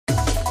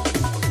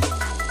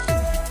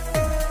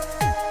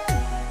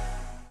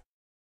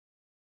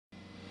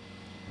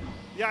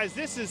Guys,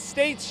 this is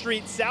State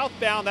Street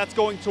southbound. That's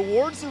going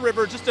towards the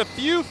river, just a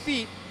few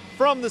feet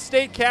from the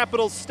state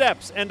capitol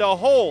steps, and a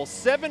hole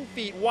 7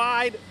 feet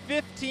wide,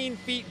 15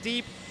 feet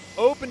deep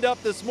opened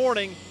up this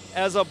morning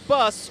as a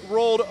bus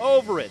rolled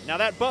over it. Now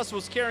that bus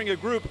was carrying a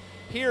group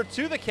here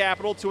to the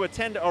Capitol to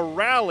attend a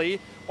rally.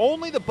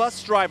 Only the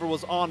bus driver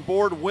was on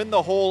board when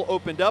the hole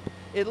opened up.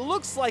 It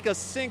looks like a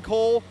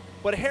sinkhole,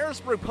 but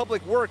Harrisburg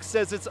Public Works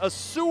says it's a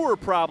sewer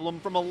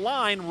problem from a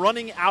line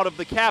running out of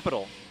the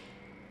Capitol.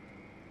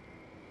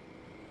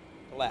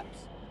 Collapse.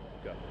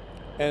 Okay.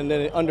 And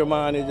then it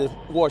undermined and just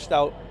washed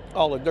out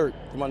all the dirt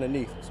from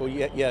underneath. So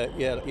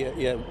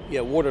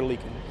water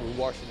leaking, we're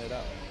washing it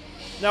out.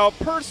 Now, a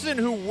person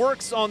who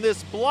works on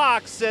this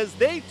block says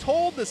they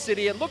told the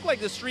city it looked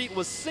like the street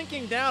was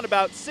sinking down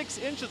about 6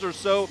 inches or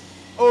so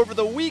over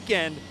the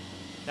weekend.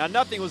 Now,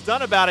 nothing was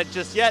done about it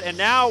just yet, and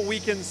now we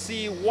can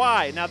see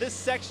why. Now, this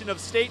section of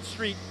State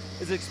Street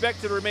is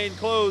expected to remain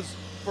closed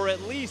for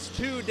at least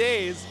 2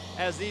 days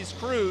as these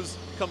crews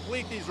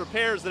complete these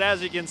repairs that,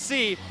 as you can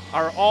see,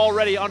 are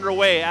already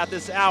underway at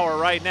this hour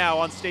right now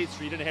on State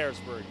Street in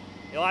Harrisburg.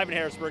 Live in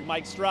Harrisburg,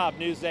 Mike Straub,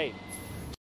 News 8.